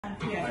Hi,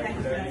 good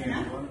evening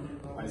everyone.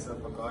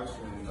 Myself Akash,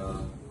 and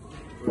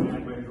today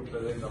I'm going to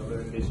present a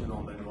presentation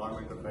on the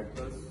environmental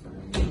factors.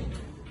 And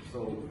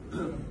so,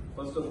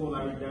 first of all,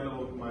 I will tell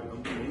about my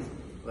companies.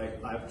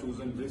 Like I have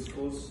chosen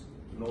Briscoes,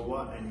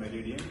 Nova, and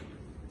Meridian.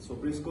 So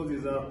Briscoes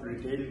is a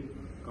retail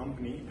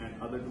company,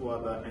 and other two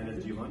are the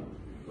energy one.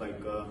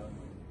 Like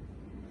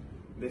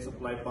they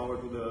supply power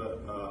to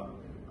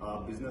the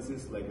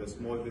businesses, like the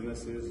small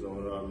businesses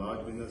or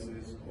large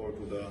businesses, or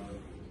to the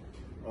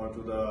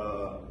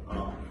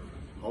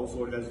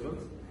household as well.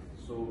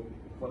 So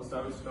first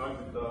I will start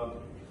with the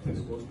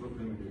Briscoes Group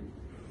Limited.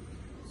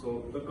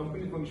 So the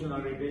company function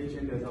are retail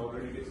chain, as I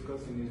already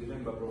discussed, in New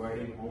Zealand by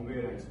providing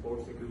homeware and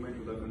sports equipment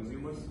to the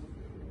consumers.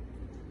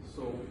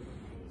 So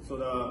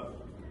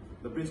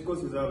the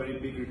Briscoes is a very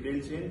big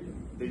retail chain.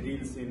 They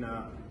deals in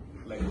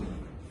like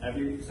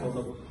every sort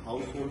of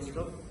household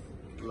stuff,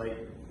 like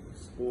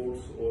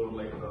sports or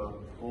like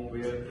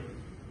homeware.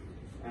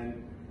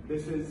 And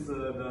this is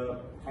the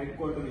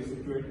headquarters is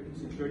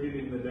situated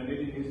in the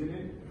Dunedin, New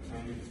Zealand,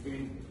 and it's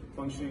been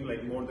functioning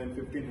like more than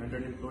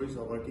 1,500 employees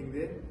are working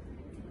there.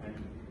 And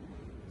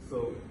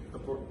so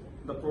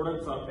the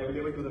products are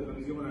available to the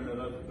consumer under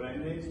the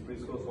brand names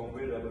Briscoes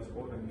Homeware, Rebel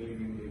Sport, and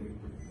Gaming Gaming.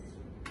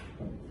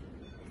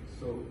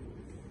 So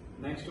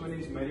next one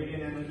is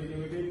Meridian Energy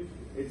Limited.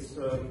 It's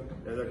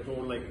as I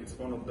told, like it's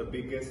one of the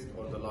biggest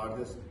or the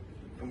largest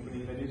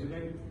company in New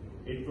Zealand.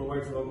 It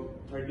provides about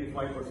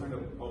 35%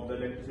 of the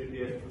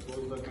electricity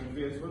across the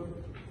country as well.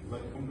 The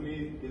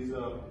company is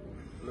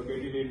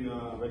located in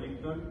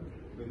Wellington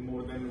with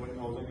more than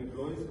 1,000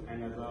 employees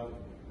and has a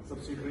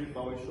subsidiary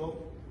power shop.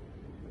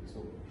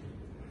 So,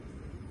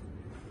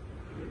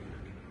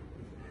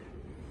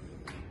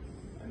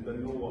 and the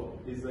Nova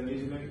is a New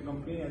Zealand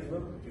company as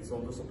well. It's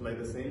also supply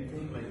the same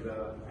thing like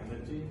the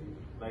energy,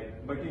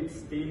 but it's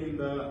still in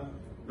the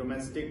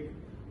domestic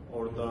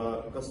or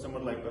the customer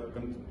like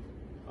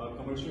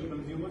commercial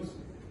consumers,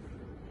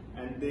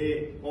 and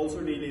they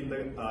also deal in the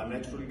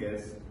natural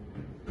gas,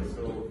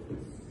 so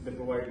they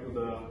provide to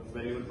the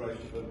variable price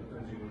to the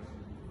consumers.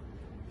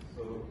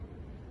 So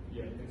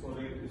yeah,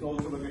 it's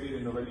also located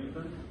in the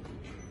Wellington.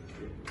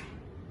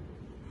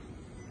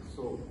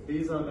 So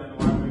these are the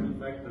environmental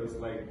factors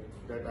like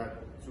that are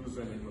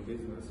chosen in the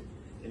business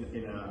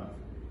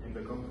in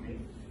the company.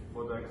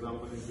 For the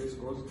example, in this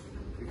course,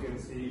 you can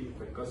see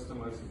the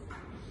customers.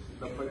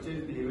 The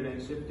purchase behavior and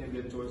shift in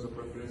their choice of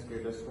preference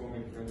create a strong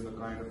influence on the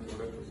kind of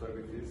products or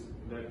services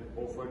that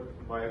offered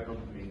by a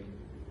company.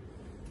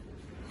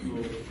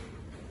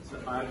 So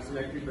I have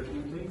selected the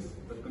two things: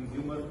 the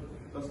consumer,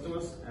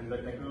 customers, and the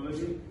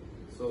technology.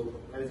 So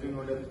as we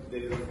know that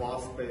there is a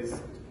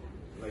fast-paced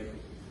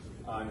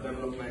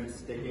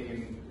developments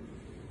taking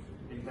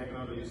in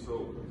technology.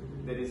 So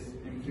there is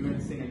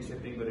influencing and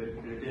shaping the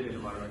retail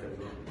environment as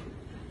well.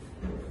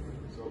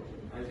 So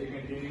as you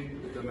can see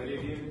with the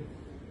Meridian.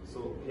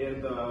 So here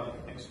the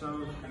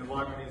external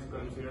environment is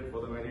considered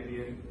for the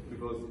Meridian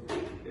because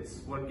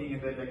it's working in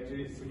the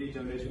electricity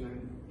generation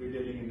and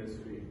retailing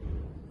industry.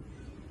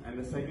 And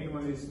the second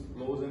one is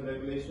laws and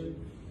regulation.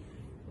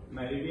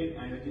 Meridian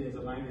Energy has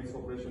aligned its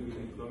operation with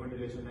Employment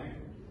Relation Act.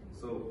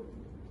 So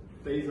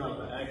these are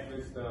the acts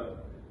which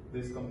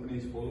this company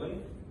is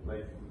following,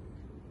 like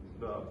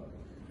the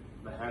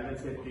Health and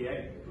Safety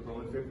Act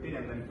 2015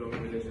 and the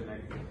Employment Relation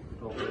Act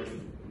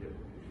 2015.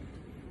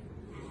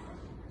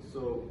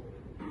 So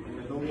in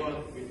the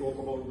Nova, we talk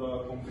about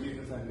the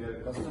competitors and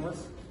their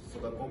customers. So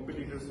the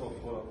competitors of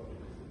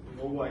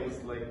Nova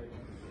is like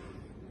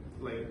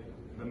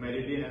the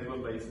Meridian as well,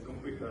 like is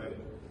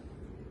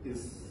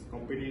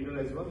competitor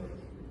as well,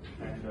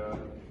 and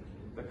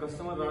the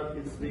customers are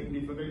it's very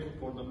difficult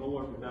for the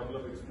Nova to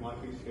develop its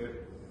market share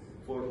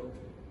for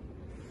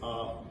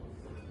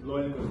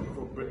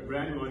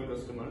brand loyal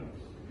customer.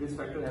 This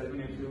factor has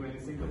been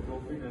influencing the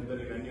profit and the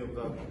revenue of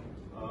the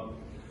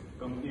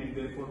company, and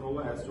therefore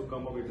Nova has to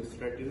come up with a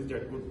strategy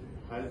that could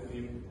help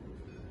in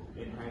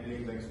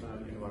handling the external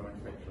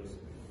environment factors.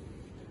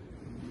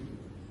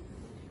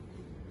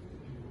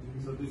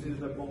 So this is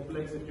the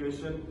complex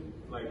situation.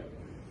 Like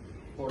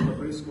for the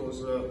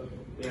Briscoes,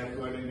 they have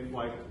to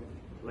identify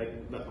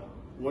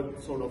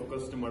what sort of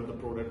customer the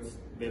products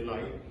they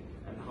like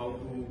and how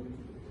to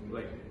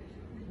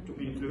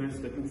influence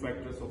the two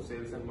factors of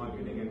sales and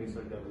marketing and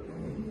research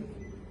development.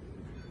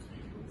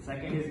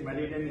 Second is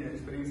Meridian in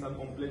experience a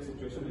complex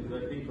situation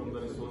resulting from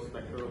the resource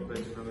factor of the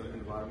external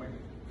environment.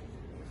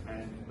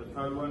 And the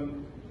third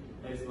one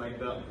is like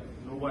the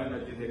Nova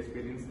Energy, they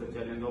experience the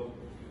challenge of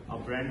a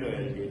brand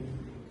loyalty.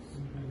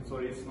 So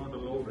it's not a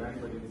low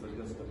brand, but it's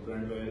just a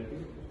brand loyalty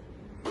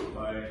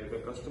by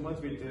the customers,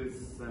 which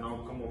is an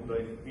outcome of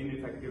the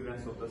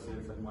ineffectiveness of the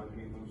sales and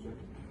marketing function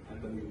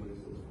and the human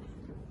resource.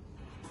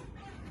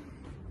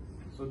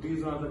 So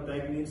these are the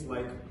techniques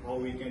like how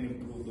we can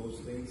improve those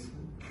things.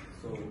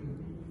 So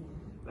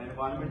the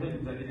environmental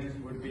intelligence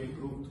would be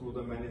improved through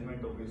the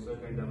management of research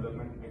and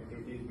development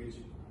activities, which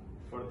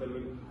further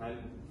will help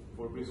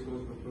for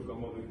Briscoes to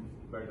come up with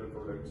better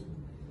products.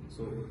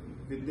 So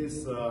with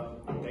this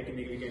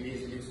technique, we can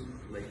easily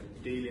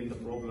deal in the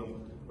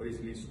problem or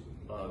easily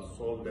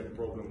solve that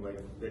problem like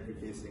that we're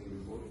facing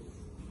before.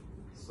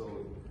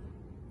 So,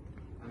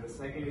 and the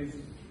second is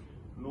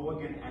Nova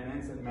can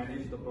enhance and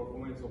manage the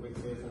performance of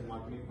its sales and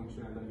marketing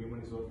function and the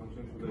human resource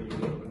function through the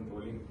use of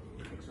controlling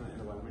external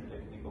environment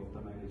technique of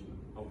the management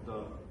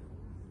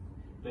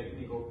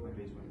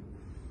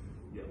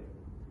Yeah.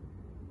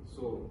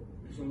 So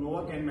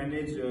Nova can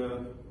manage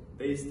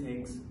these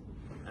things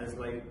as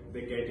like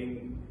they're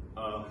getting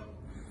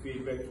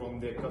feedback from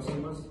their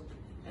customers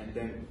and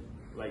then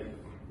like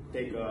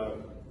take a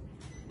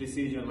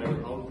decision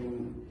like how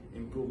to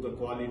improve the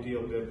quality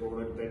of their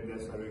product that they're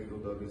serving to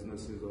the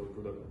businesses or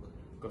to the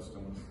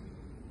customers.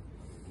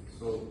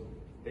 So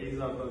these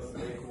are the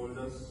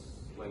stakeholders.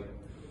 Like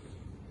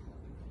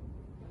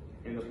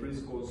in the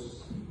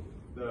pre-course,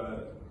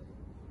 the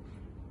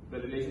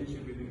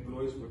relationship with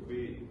employees would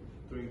be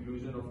through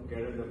inclusion of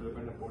career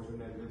development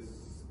opportunities.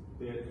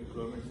 Their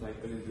employment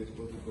cycle is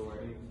responsible to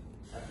providing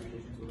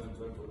applications to them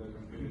for their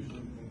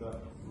contribution in the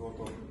growth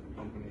of the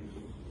company.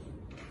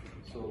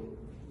 So,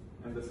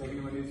 and the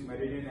second one is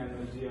Meridian and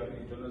Energy are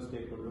internal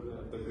stakeholders that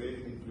have the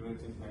great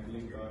influence in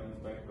handling the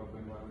impact of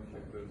environment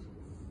factors.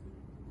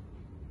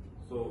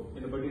 So,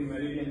 but in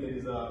Meridian there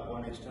is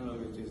one external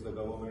which is the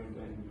government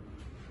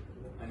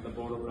and the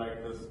board of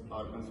directors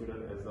are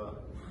considered as a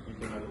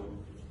internal role.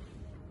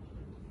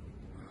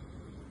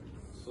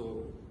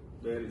 So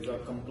there is a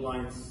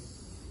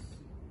compliance,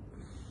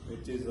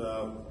 which is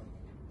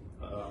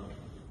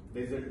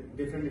there's a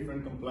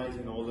different compliance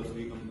in all the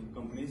three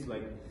companies.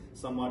 Like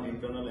some are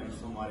internal and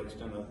some are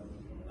external.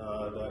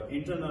 The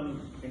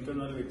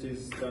internal which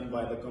is done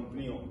by the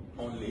company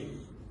only,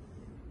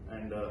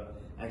 and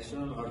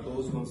external are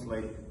those ones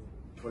like,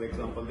 for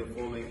example, they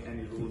following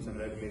any rules and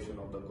regulation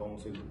of the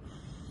council.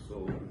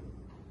 So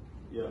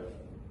yeah,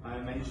 I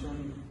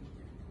mentioned.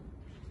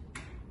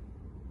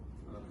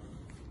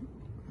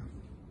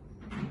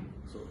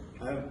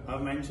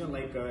 I've mentioned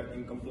like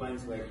in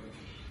compliance, like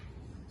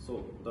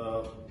so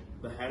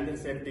the health and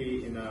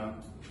safety in a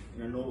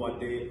Nova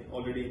they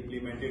already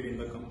implemented in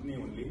the company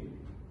only.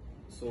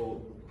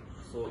 So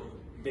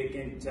they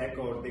can check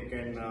or they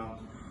can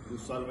do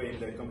survey in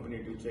their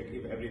company to check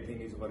if everything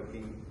is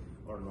working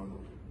or not.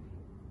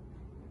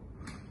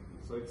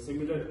 So it's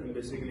similar in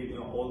basically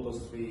all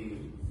those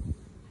three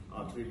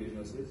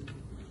businesses.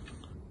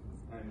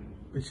 And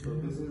so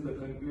this is the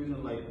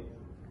conclusion, like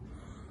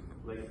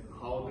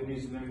how the New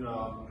Zealand,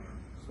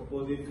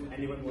 suppose if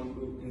anyone want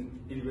to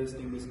invest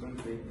in this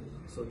country,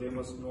 so they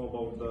must know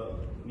about the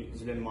New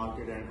Zealand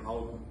market and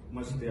how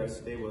much they are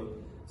stable.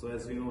 So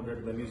as we know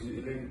that the New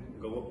Zealand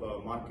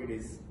market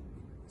is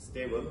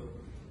stable,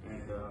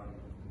 and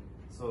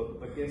so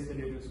the case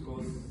study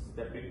discourse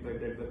depict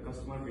that the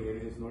customer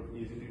behavior is not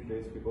easily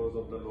traced because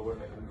of the lower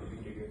economic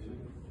integration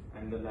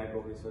and the lack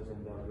of research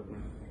and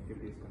development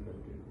activities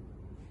conducted.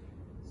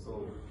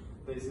 So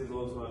this is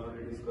also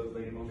already discussed.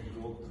 The economic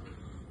growth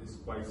is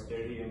quite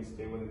steady and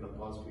stable in the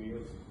past few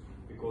years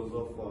because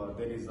of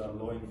there is a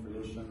low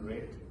inflation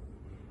rate,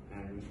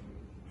 and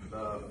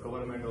the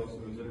government of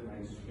New Zealand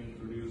has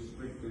introduced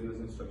strict business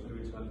instructions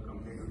which help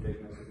companies to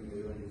take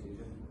necessary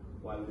decisions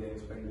while they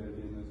expand their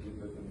business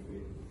with the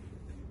country.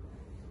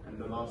 And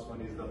the last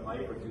one is the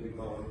high purchasing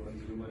power of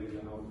consumer is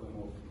an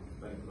outcome of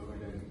the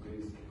employment and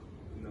increase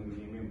in the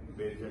minimum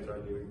wage that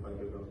are given by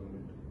the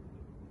government.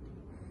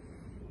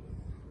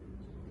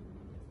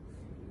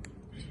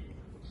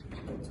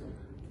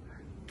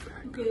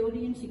 Okay,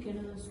 audience, you can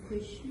ask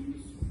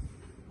questions.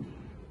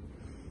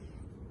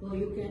 Or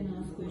you can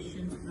ask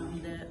questions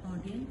from the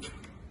audience.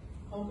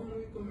 How can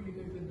we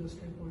communicate with the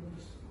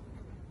stakeholders?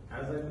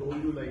 As I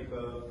told you, like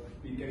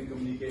we can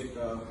communicate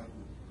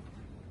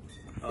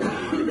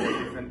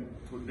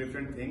through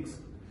different things,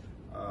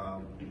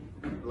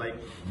 like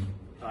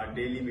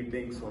daily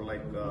meetings or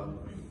like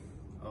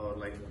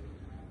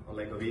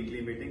a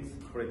weekly meetings.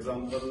 For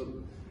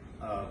example,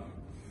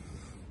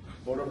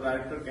 board of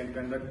director can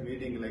conduct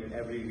meeting like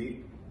every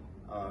week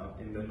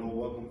in the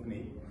Nova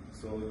company,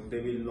 so they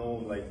will know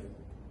like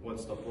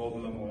what's the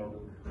problem or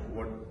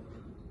what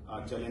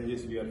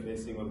challenges we are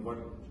facing or what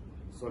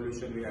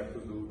solution we have to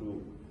do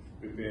to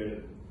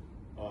prepare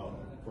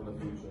for the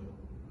future.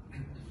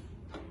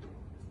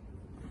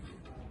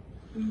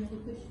 Any other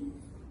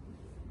questions?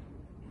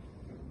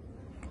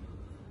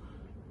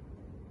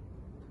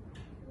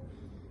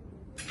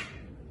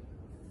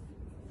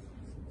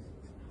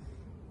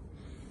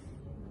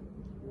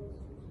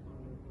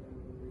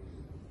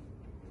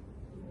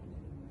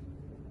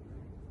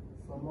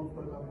 Some of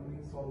the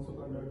companies also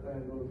conduct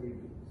annual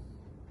meetings.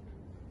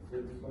 So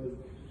it's like,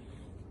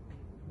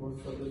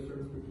 what's the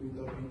difference between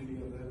the weekly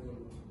and annual?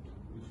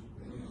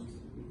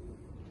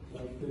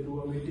 Like they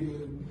do a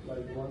meeting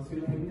like once in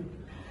a year.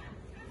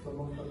 Some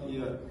of the companies.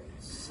 Yeah,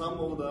 some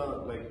of the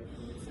like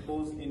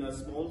suppose in a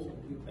small,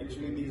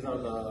 actually these are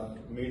the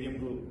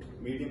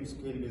medium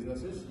scale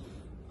businesses.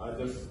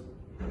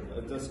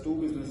 Just two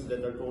businesses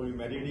that are totally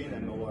Meridian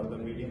and Nova are the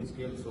medium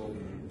scale. So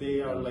they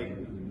are like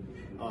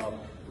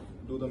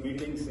do the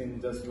meetings in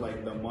just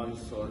like the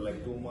months or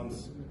like 2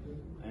 months,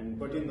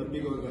 but in the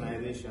big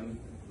organization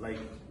like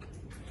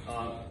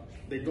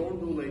they don't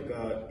do like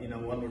in a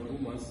 1 or 2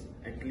 months.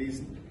 At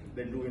least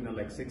they do in a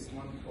like 6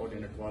 months or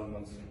in a 12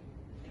 months.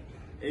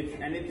 If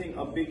anything,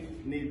 a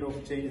big need of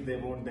change they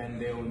want, then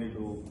they only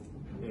do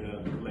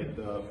like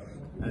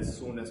as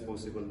soon as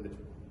possible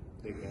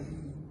they can.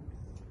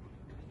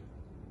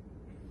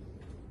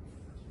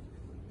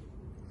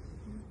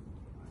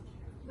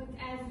 But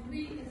as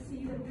we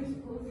see the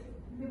principles,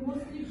 they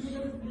mostly do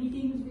the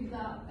meetings with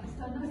the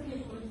external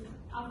stakeholders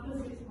after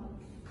 6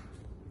 months.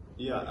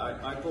 Yeah,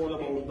 I told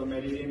about the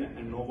Meridian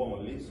and Nova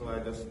only, so I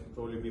just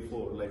told you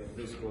before, like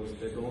principles,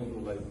 they don't do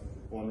like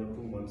 1 or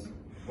 2 months.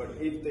 But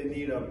if they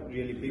need a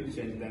really big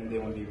change, then they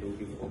only do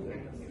before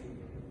that.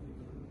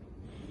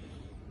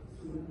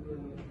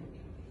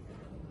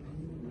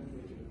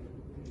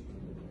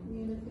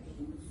 Any other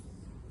questions?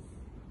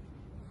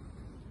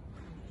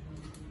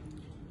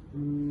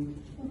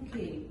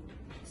 Okay.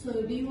 So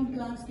do you want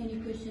to ask any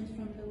questions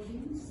from the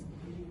audience?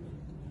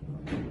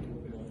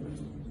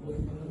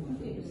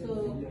 Okay, so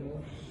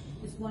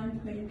it's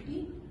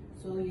 1:20.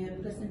 So your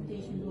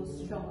presentation was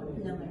short,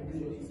 11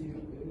 minutes.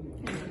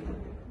 Thank you.